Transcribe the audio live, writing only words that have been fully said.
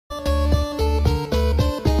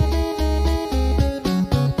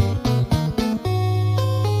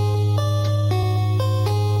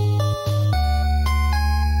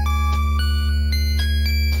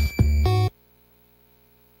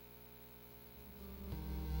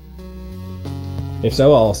If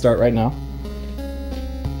so, I'll start right now.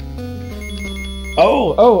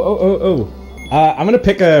 I'm gonna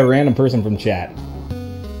pick a random person from chat.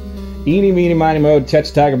 Eeny, meeny, miny, mo,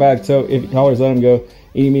 touch, talk about, so if you always let him go.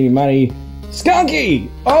 Eeny, meeny, miny. Skunky!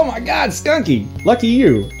 Oh my god, Skunky! Lucky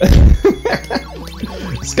you.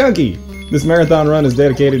 Skunky, this marathon run is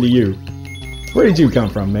dedicated to you. Where did you come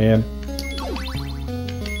from, man?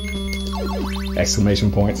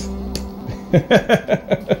 Exclamation points.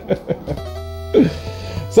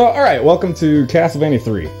 So, alright, welcome to Castlevania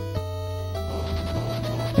 3.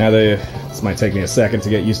 Now, this might take me a second to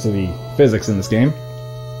get used to the physics in this game.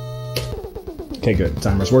 Okay, good.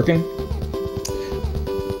 Timer's working.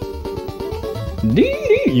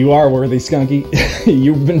 You are worthy, Skunky.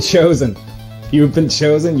 You've been chosen. You've been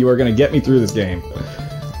chosen. You are going to get me through this game.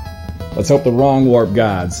 Let's hope the wrong warp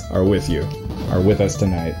gods are with you. Are with us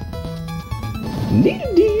tonight.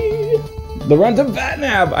 The run to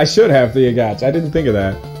Vatnab! I should have, Theogotch. I didn't think of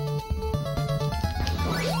that.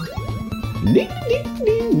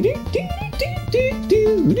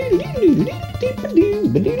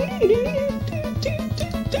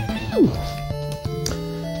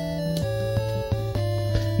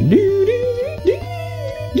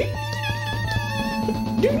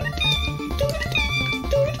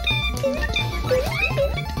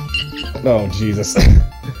 Oh, Jesus.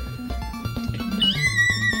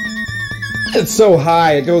 It's so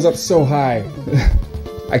high. It goes up so high.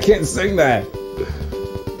 I can't sing that.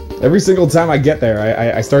 Every single time I get there,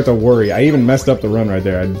 I start to worry. I even messed up the run right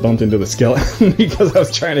there. I bumped into the skeleton because I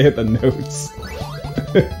was trying to hit the notes.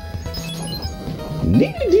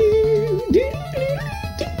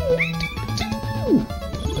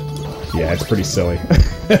 Yeah, it's pretty silly.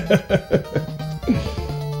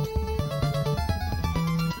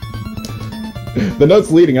 The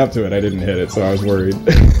notes leading up to it, I didn't hit it, so I was worried.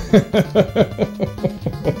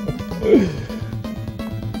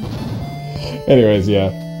 Anyways,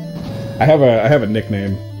 yeah. I have a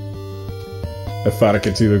nickname.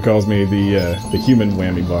 Efatica2 calls me the human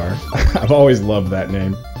whammy bar. I've always loved that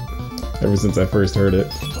name. Ever since I first heard it.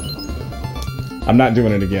 I'm not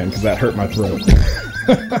doing it again, because that hurt my throat.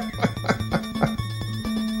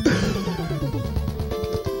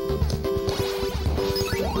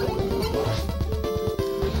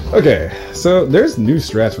 Okay, so there's new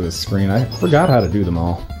strats for this screen. I forgot how to do them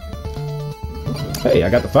all. Hey, I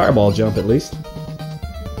got the fireball jump at least.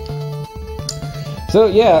 So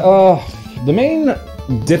yeah, the main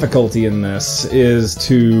difficulty in this is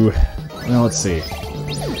to... Well, let's see.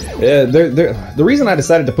 The reason I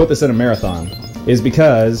decided to put this in a marathon is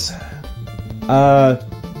because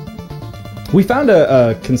we found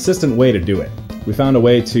a consistent way to do it. We found a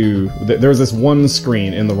way to... There was this one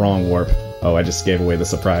screen in the wrong warp. Oh, I just gave away the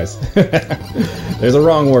surprise. There's a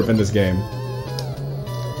wrong warp in this game.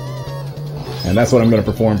 And that's what I'm going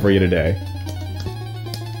to perform for you today.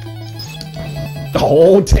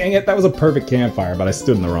 Oh, dang it! That was a perfect campfire, but I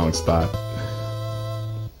stood in the wrong spot.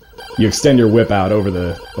 You extend your whip out over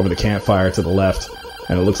the campfire to the left,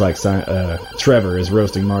 and it looks like Trevor is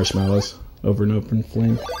roasting marshmallows over an open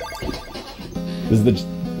flame. Is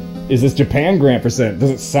this Japan Grant %? Does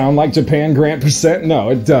it sound like Japan Grant %? No,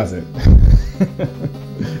 it doesn't.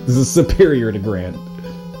 This is superior to Grant.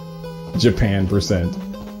 Japan %.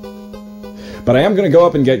 But I am going to go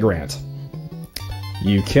up and get Grant.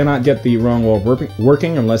 You cannot get the wrong wall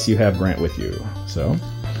working unless you have Grant with you. So,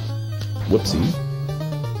 whoopsie.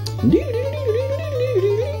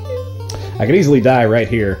 I could easily die right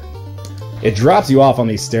here. It drops you off on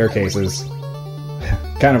these staircases.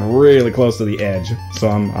 Kind of really close to the edge. So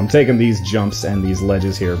I'm taking these jumps and these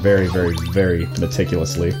ledges here very, very, very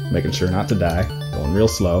meticulously. Making sure not to die. Going real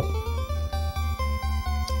slow.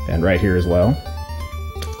 And right here as well.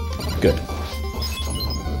 Good.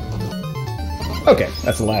 Okay,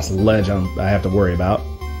 that's the last ledge I have to worry about.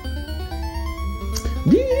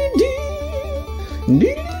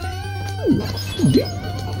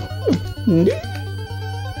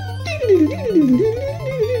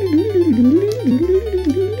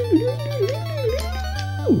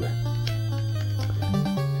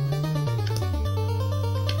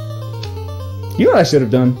 You know what I should have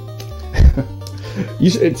done?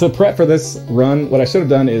 To prep for this run, what I should have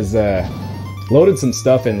done is loaded some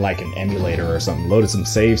stuff in like an emulator or something. Loaded some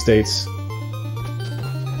save states.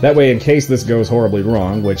 That way, in case this goes horribly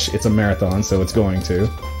wrong, which it's a marathon, so it's going to.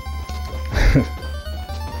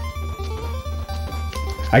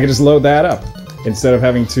 I could just load that up, instead of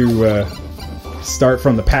having to start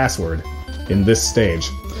from the password in this stage.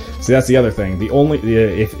 See, that's the other thing. The only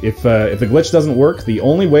if the glitch doesn't work, the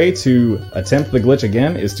only way to attempt the glitch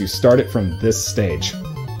again is to start it from this stage.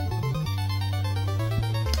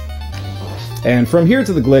 And from here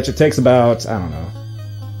to the glitch, it takes about, I don't know,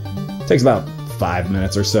 it takes about 5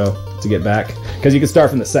 minutes or so to get back. Because you can start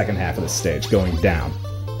from the second half of the stage, going down,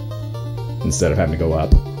 instead of having to go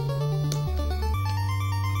up.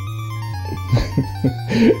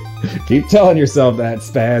 Keep telling yourself that,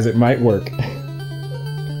 Spaz, it might work.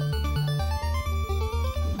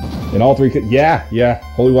 In all three, yeah,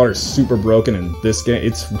 Holy Water is super broken in this game.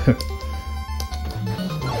 It's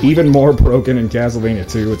even more broken in Castlevania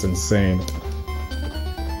 2, it's insane.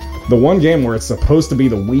 The one game where it's supposed to be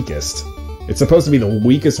the weakest. It's supposed to be the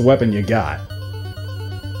weakest weapon you got.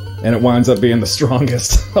 And it winds up being the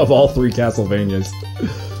strongest of all three Castlevanias.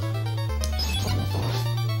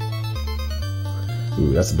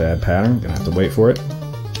 Ooh, that's a bad pattern. Gonna have to wait for it.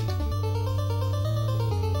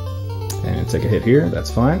 And take a hit here, that's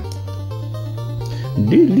fine.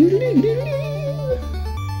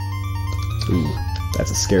 Ooh, that's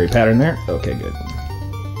a scary pattern there. Okay, good.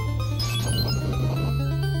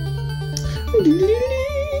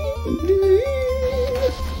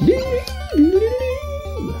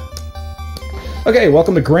 Okay,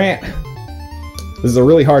 welcome to Grant. This is a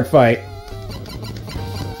really hard fight.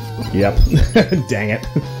 Yep. Dang it.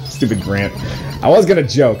 Stupid Grant. I was gonna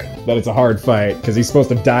joke that it's a hard fight, because he's supposed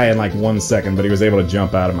to die in like 1 second, but he was able to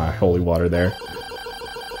jump out of my holy water there.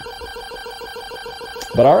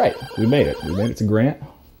 But alright, we made it. We made it to Grant.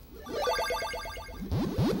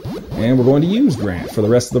 And we're going to use Grant for the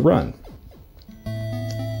rest of the run.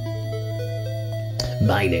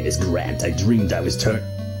 My name is Grant. I dreamed I was turned.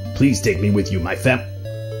 Please take me with you, my fam.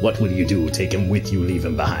 What will you do? Take him with you, leave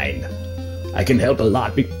him behind. I can help a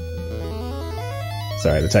lot.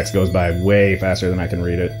 Sorry, the text goes by way faster than I can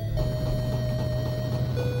read it.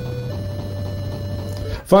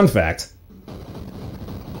 Fun fact.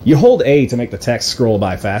 You hold A to make the text scroll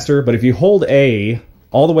by faster, but if you hold A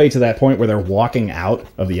all the way to that point where they're walking out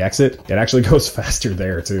of the exit, it actually goes faster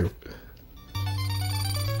there, too.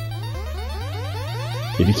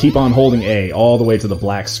 If you keep on holding A all the way to the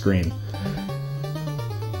black screen,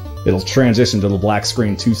 it'll transition to the black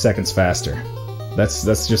screen 2 seconds faster.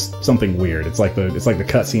 That's just something weird. It's like the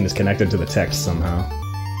cutscene is connected to the text somehow.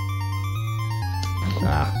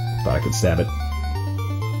 Ah, thought I could stab it.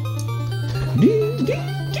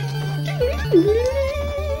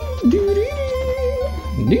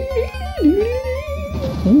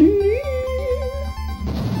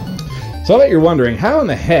 So I bet you're wondering, how in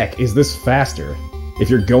the heck is this faster if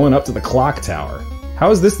you're going up to the clock tower?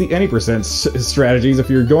 How is this the any percent strategies if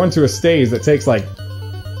you're going to a stage that takes like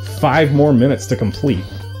 5 more minutes to complete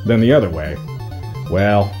than the other way?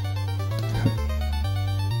 Well,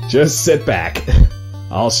 just sit back.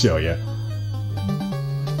 I'll show you.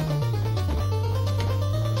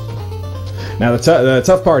 Now the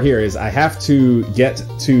tough part here is I have to get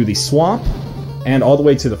to the swamp and all the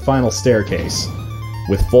way to the final staircase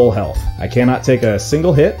with full health. I cannot take a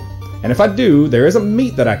single hit, and if I do, there is a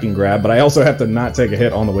meat that I can grab, but I also have to not take a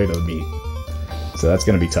hit on the way to the meat. So that's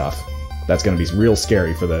going to be tough. That's going to be real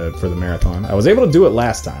scary for the marathon. I was able to do it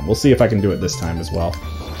last time. We'll see if I can do it this time as well.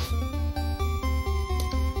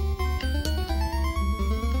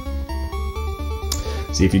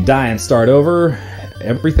 See, if you die and start over,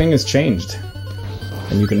 everything has changed.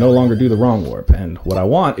 And you can no longer do the wrong warp. And what I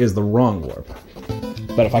want is the wrong warp.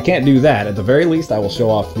 But if I can't do that, at the very least I will show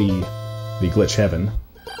off the glitch heaven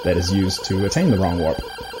that is used to attain the wrong warp.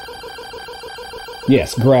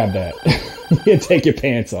 Yes, grab that. You take your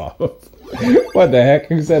pants off. What the heck?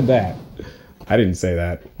 Who said that? I didn't say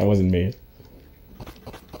that. That wasn't me.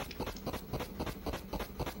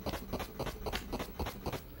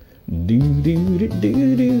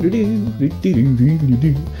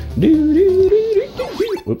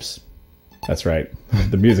 Whoops. That's right.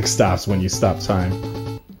 The music stops when you stop time.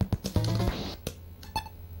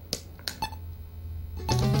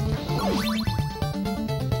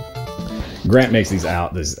 Grant makes these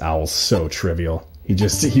owls so trivial. He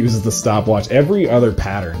just uses the stopwatch. Every other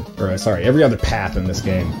pattern, or sorry, every other path in this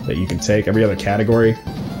game that you can take, every other category,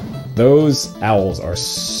 those owls are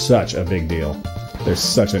such a big deal. They're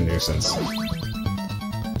such a nuisance.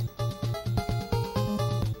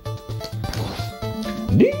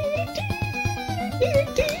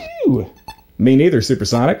 Me neither,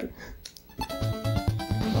 Supersonic.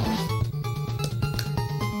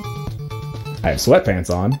 I have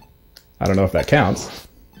sweatpants on. I don't know if that counts.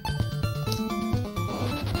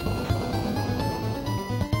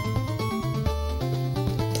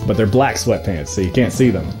 But they're black sweatpants, so you can't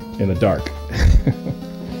see them in the dark.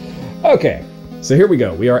 Okay, so here we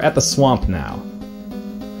go. We are at the swamp now.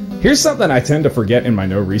 Here's something I tend to forget in my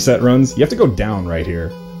no reset runs. You have to go down right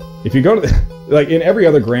here. If you go to the... Like, in every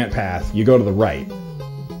other Grant path, you go to the right.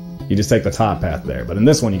 You just take the top path there. But in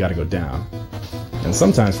this one, you gotta go down. And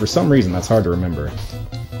sometimes, for some reason, that's hard to remember.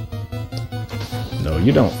 No,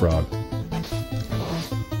 you don't, frog.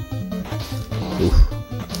 Oof.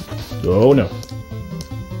 Oh, no.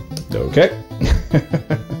 Okay.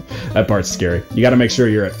 That part's scary. You gotta make sure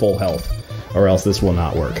you're at full health, or else this will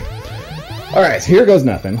not work. Alright, here goes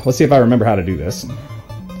nothing. Let's see if I remember how to do this.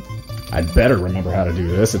 I'd better remember how to do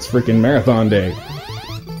this. It's freaking marathon day.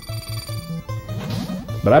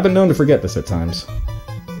 But I've been known to forget this at times.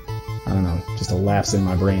 I don't know, just a lapse in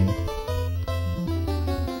my brain.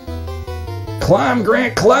 Climb,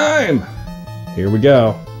 Grant, climb! Here we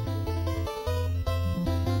go.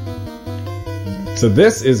 So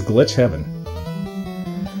this is Glitch Heaven.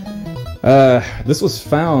 This was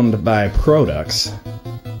found by Produx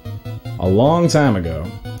a long time ago.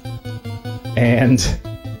 And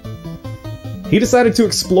he decided to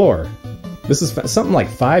explore. This is something like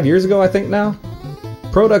 5 years ago, I think now.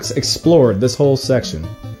 Produx explored this whole section.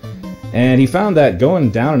 And he found that going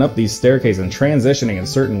down and up these staircases and transitioning in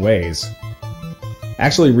certain ways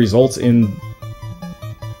actually results in...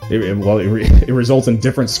 It results in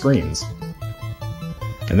different screens.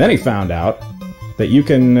 And then he found out that you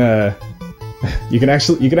can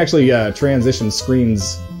actually transition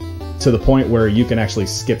screens to the point where you can actually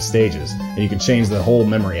skip stages, and you can change the whole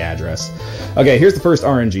memory address. Okay, here's the first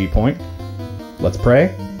RNG point. Let's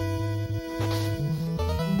pray.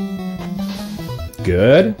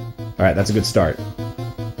 Good. All right, that's a good start.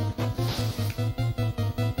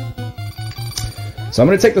 So I'm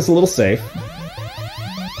going to take this a little safe.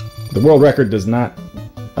 The world record does not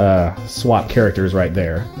swap characters right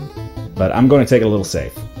there, but I'm going to take it a little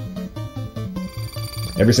safe.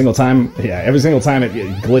 Every single time it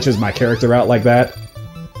glitches my character out like that,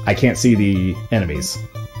 I can't see the enemies.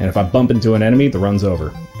 And if I bump into an enemy, the run's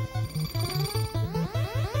over.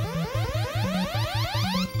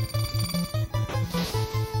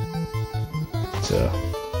 So,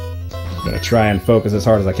 I'm going to try and focus as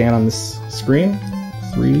hard as I can on this screen.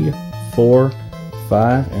 3, 4,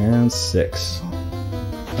 5, and 6.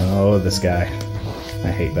 Oh, this guy.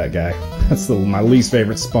 I hate that guy. That's my least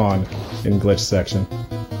favorite spawn in glitch section.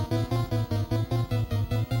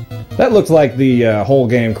 That looked like the whole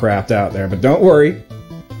game crapped out there, but don't worry.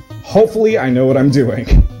 Hopefully I know what I'm doing.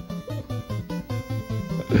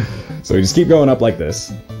 So we just keep going up like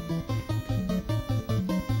this.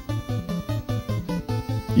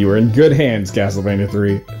 You are in good hands, Castlevania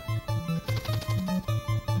 3.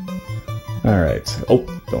 Alright. Oh,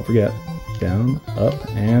 don't forget. Down, up,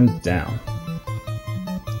 and down.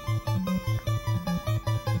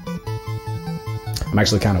 I'm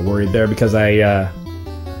actually kind of worried there because I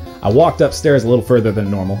walked upstairs a little further than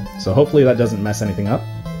normal, so hopefully that doesn't mess anything up.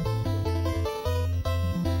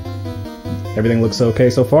 Everything looks okay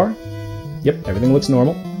so far? Yep, everything looks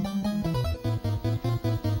normal.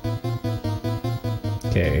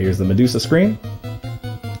 Okay, here's the Medusa screen.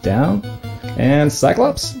 Down. And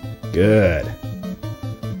Cyclops. Good.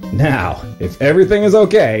 Now, if everything is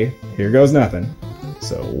okay, here goes nothing.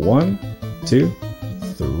 So 1, 2,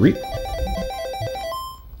 3.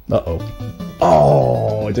 Uh-oh.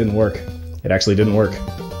 Oh, it didn't work. It actually didn't work.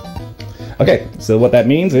 Okay, so what that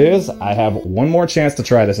means is I have one more chance to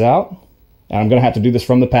try this out, and I'm going to have to do this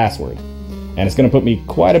from the password. And it's going to put me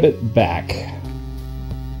quite a bit back.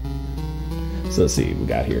 So let's see, we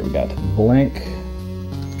got blank,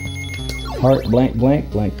 heart, blank,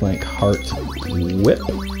 blank, blank, blank, heart, whip,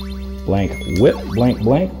 blank, blank,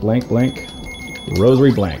 blank, blank,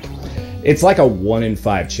 rosary, blank. It's like a 1 in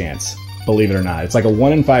 5 chance, believe it or not. It's like a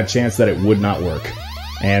 1 in 5 chance that it would not work.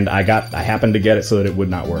 And I happened to get it so that it would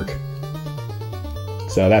not work.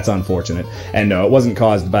 So that's unfortunate. And no, it wasn't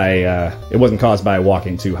caused by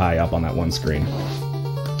walking too high up on that one screen.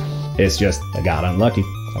 It's just I got unlucky.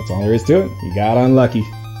 That's all there is to it. You got unlucky.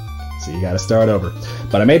 So you got to start over.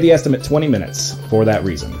 But I made the estimate 20 minutes for that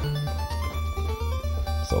reason.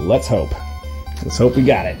 So let's hope. Let's hope we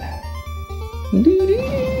got it.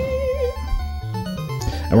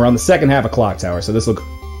 And we're on the second half of Clock Tower, so this will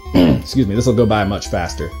excuse me, this will go by much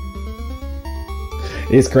faster.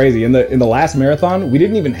 It's crazy. In the last marathon, we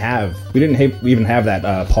didn't even have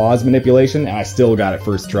that pause manipulation, and I still got it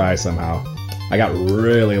first try somehow. I got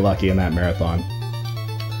really lucky in that marathon.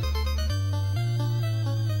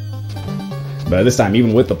 But this time,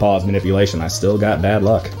 even with the pause manipulation, I still got bad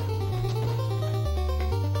luck.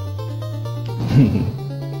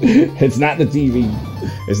 It's not the TV.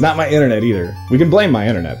 It's not my internet either. We can blame my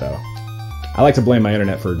internet, though. I like to blame my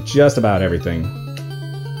internet for just about everything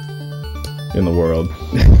in the world.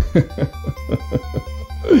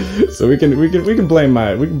 So we can blame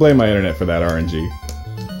my internet for that RNG.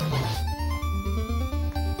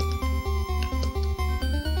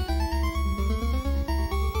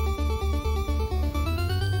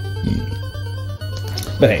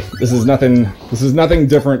 But hey, this is nothing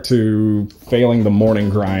different to failing the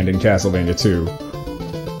morning grind in Castlevania 2.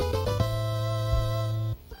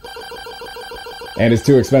 And it's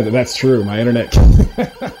too expensive. That's true. My internet...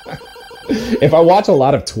 If I watch a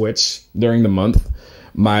lot of Twitch during the month,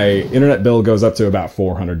 my internet bill goes up to about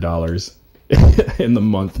 $400 in the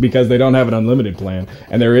month because they don't have an unlimited plan.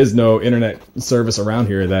 And there is no internet service around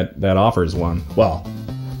here that offers one. Well,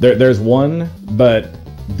 there's one, but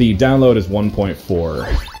the download is 1.4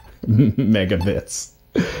 megabits.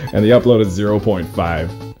 And the upload is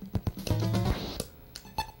 0.5.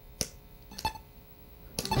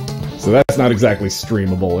 So that's not exactly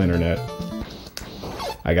streamable internet.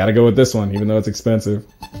 I gotta go with this one, even though it's expensive.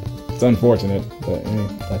 It's unfortunate, but hey,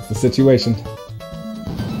 that's the situation.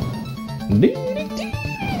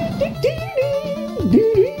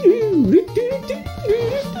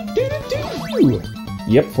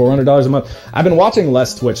 Yep, $400 a month. I've been watching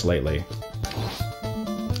less Twitch lately.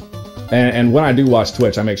 And when I do watch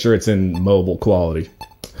Twitch, I make sure it's in mobile quality.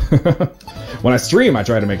 When I stream, I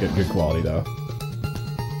try to make it good quality, though.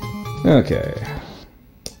 Okay.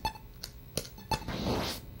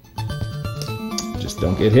 Just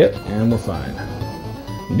don't get hit, and we're fine.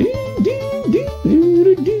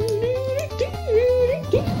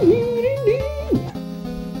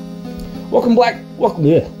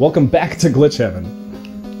 Welcome back to Glitch Heaven.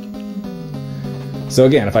 So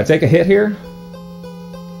again, if I take a hit here,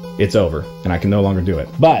 it's over, and I can no longer do it.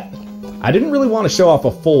 But I didn't really want to show off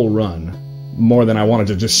a full run more than I wanted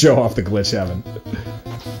to just show off the Glitch Heaven.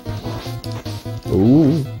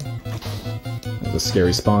 Ooh. There's a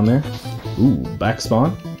scary spawn there. Ooh, back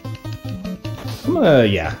spawn. I'm gonna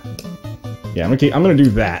do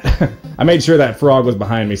that. I made sure that frog was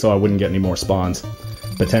behind me so I wouldn't get any more spawns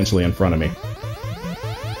potentially in front of me.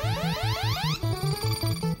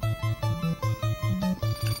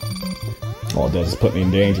 All it does is put me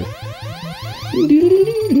in danger.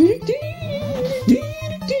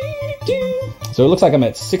 So it looks like I'm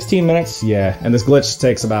at 16 minutes. Yeah, and this glitch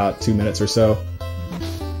takes about 2 minutes or so.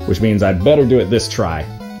 Which means I'd better do it this try.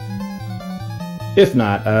 If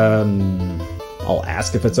not, I'll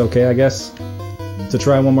ask if it's okay, I guess, to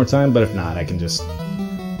try one more time. But if not, I can just...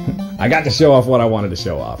 I got to show off what I wanted to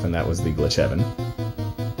show off, and that was the Glitch Heaven.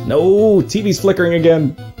 No! TV's flickering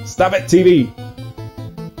again! Stop it, TV!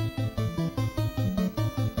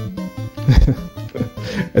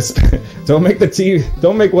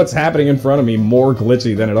 Don't make what's happening in front of me more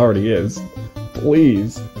glitchy than it already is.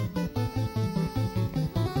 Please.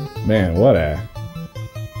 Man, what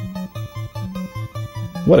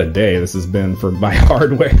a day this has been for my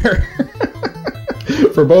hardware.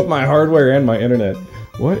 For both my hardware and my internet.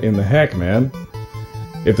 What in the heck, man?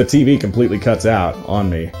 If the TV completely cuts out on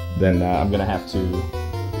me, then I'm gonna have to...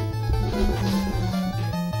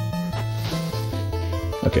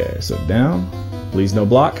 Okay, so down. Please no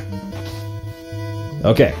block.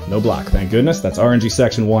 Okay, no block, thank goodness. That's RNG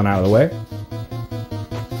section 1 out of the way.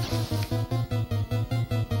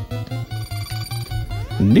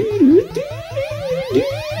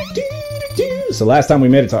 So last time we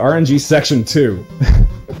made it to RNG section 2.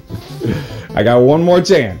 I got one more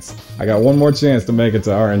chance. I got one more chance to make it to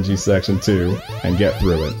RNG section 2 and get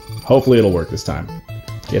through it. Hopefully it'll work this time.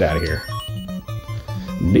 Get out of here.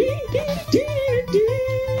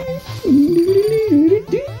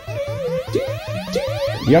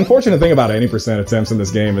 The unfortunate thing about 80% attempts in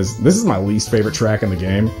this game is this is my least favorite track in the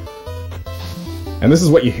game. And this is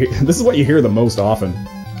what you hear, the most often.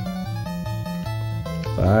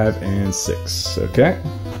 5 and 6. Okay.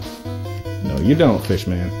 No, you don't,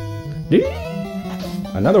 Fishman.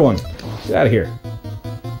 Another one. Get out of here.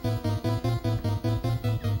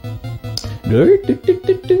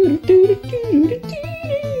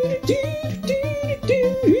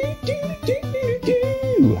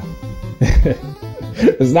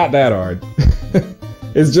 It's not that hard.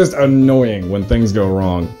 It's just annoying when things go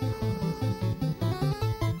wrong.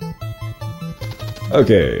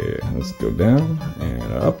 Okay, let's go down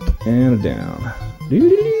and up and down.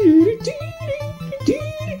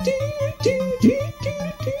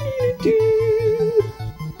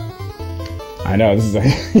 I know, this is a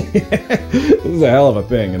this is a hell of a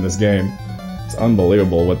thing in this game. It's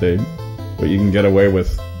unbelievable what you can get away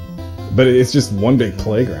with. But it's just one big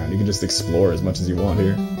playground. You can just explore as much as you want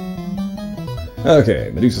here.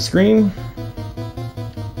 Okay, Medusa screen.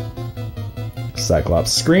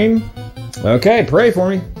 Cyclops screen. Okay, pray for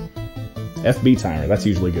me. FB timer, that's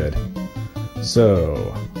usually good. So,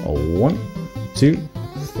 1, 2,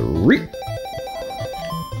 3.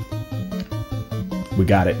 We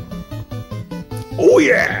got it. Oh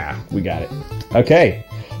yeah! We got it. Okay,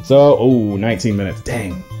 so, 19 minutes.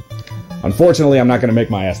 Dang. Unfortunately, I'm not going to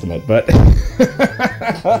make my estimate, but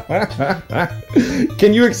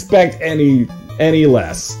can you expect any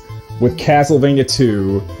less with Castlevania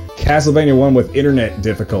 2, Castlevania 1 with internet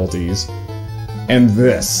difficulties, and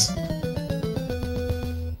this?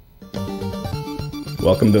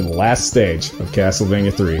 Welcome to the last stage of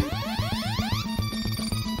Castlevania 3.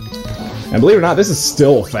 And believe it or not, this is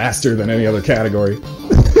still faster than any other category.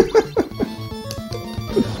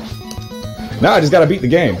 Now I just gotta beat the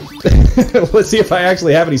game. Let's see if I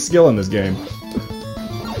actually have any skill in this game.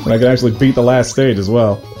 And I can actually beat the last stage as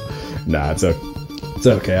well. Nah, it's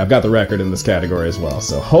okay. I've got the record in this category as well.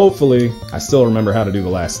 So hopefully I still remember how to do the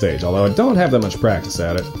last stage. Although I don't have that much practice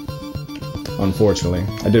at it. Unfortunately.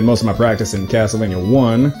 I did most of my practice in Castlevania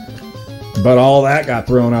 1. But all that got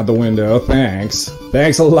thrown out the window. Thanks.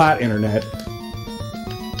 Thanks a lot, Internet.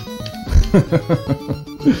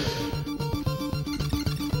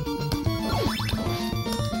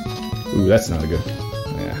 Ooh, that's not a good...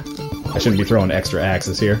 Yeah. I shouldn't be throwing extra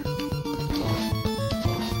axes here.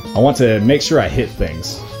 I want to make sure I hit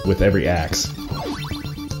things with every axe.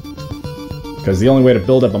 Because the only way to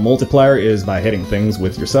build up a multiplier is by hitting things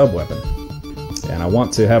with your sub-weapon. And I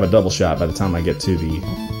want to have a double shot by the time I get to the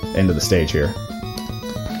end of the stage here.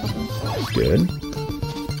 Good.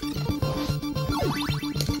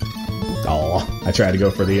 Aw, I tried to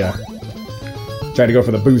go for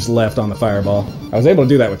the boost left on the fireball. I was able to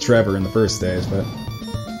do that with Trevor in the first stage, but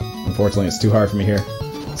unfortunately it's too hard for me here.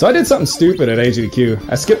 So I did something stupid at AGDQ.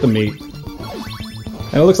 I skipped the meat.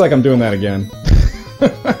 And it looks like I'm doing that again.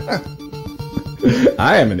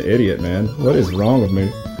 I am an idiot, man. What is wrong with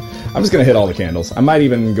me? I'm just gonna hit all the candles. I might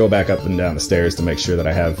even go back up and down the stairs to make sure that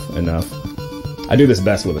I have enough. I do this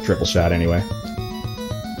best with a triple shot anyway.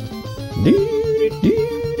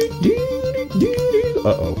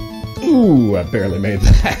 Uh-oh. Ooh, I barely made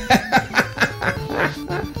that.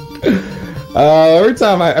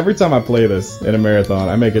 Every time I play this in a marathon,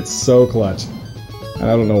 I make it so clutch. And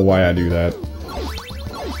I don't know why I do that.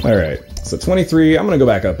 Alright, so 23, I'm gonna go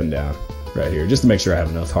back up and down right here, just to make sure I have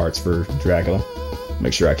enough hearts for Dracula.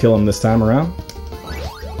 Make sure I kill him this time around.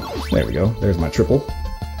 There we go, there's my triple.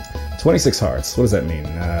 26 hearts, what does that mean?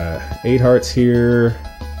 8 hearts here,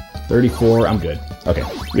 34, I'm good. Okay,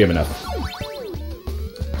 we have enough.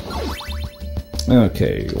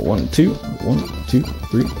 Okay, 1, 2, 1, 2,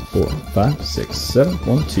 3, 4, 5, 6, 7,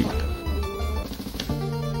 1, 2.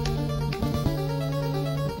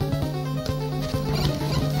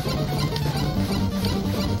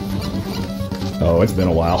 Oh, it's been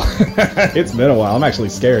a while. It's been a while. I'm actually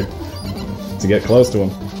scared to get close to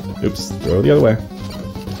him. Oops, throw the other way.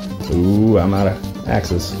 Ooh, I'm out of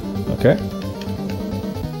axes. Okay.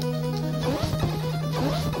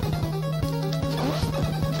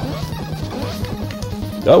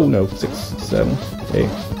 Oh no, 6, 7, 8,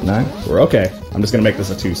 9. We're okay. I'm just gonna make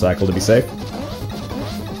this a 2 cycle to be safe.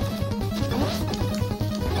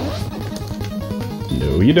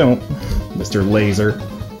 No, you don't, Mr. Laser.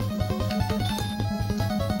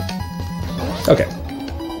 Okay.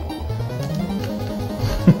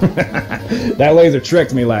 That laser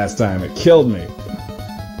tricked me last time. It killed me.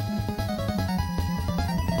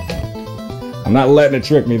 I'm not letting it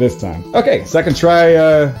trick me this time. Okay, second try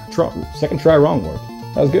wrong work.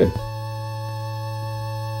 That was good.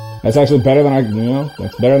 That's actually better than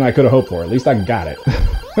that's better than I could have hoped for. At least I got it.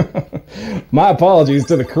 My apologies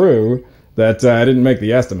to the crew that I didn't make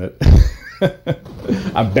the estimate.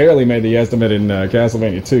 I barely made the estimate in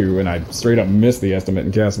Castlevania 2, and I straight up missed the estimate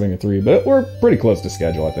in Castlevania 3, but we're pretty close to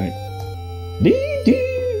schedule, I think.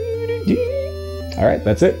 Alright,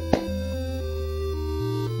 that's it.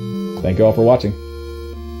 Thank you all for watching.